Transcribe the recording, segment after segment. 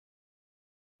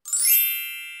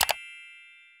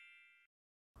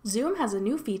Zoom has a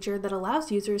new feature that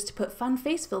allows users to put fun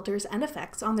face filters and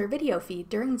effects on their video feed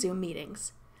during Zoom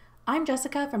meetings. I'm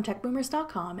Jessica from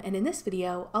TechBoomers.com, and in this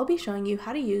video, I'll be showing you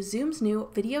how to use Zoom's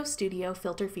new Video Studio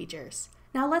filter features.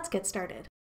 Now let's get started.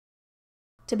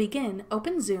 To begin,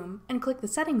 open Zoom and click the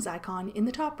settings icon in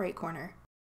the top right corner.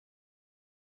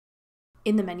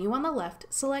 In the menu on the left,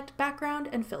 select Background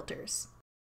and Filters.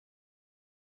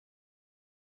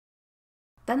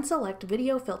 Then select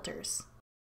Video Filters.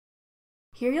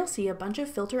 Here you'll see a bunch of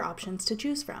filter options to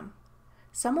choose from.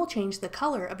 Some will change the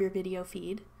color of your video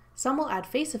feed, some will add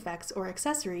face effects or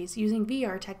accessories using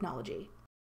VR technology.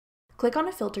 Click on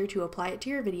a filter to apply it to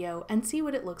your video and see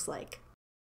what it looks like.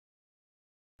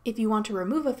 If you want to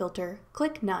remove a filter,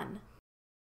 click None.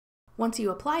 Once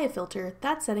you apply a filter,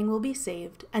 that setting will be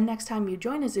saved, and next time you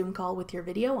join a Zoom call with your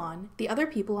video on, the other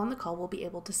people on the call will be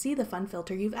able to see the fun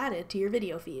filter you've added to your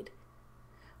video feed.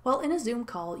 While in a Zoom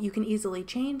call, you can easily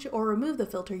change or remove the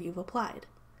filter you've applied.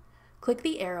 Click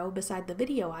the arrow beside the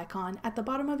video icon at the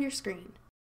bottom of your screen.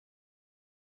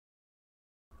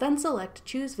 Then select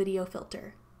Choose Video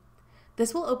Filter.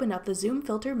 This will open up the Zoom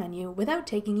filter menu without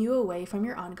taking you away from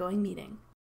your ongoing meeting.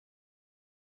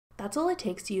 That's all it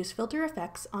takes to use filter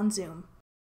effects on Zoom.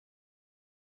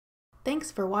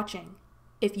 Thanks for watching.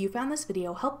 If you found this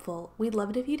video helpful, we'd love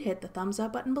it if you'd hit the thumbs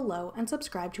up button below and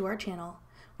subscribe to our channel.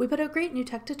 We put out great new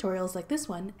tech tutorials like this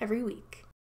one every week.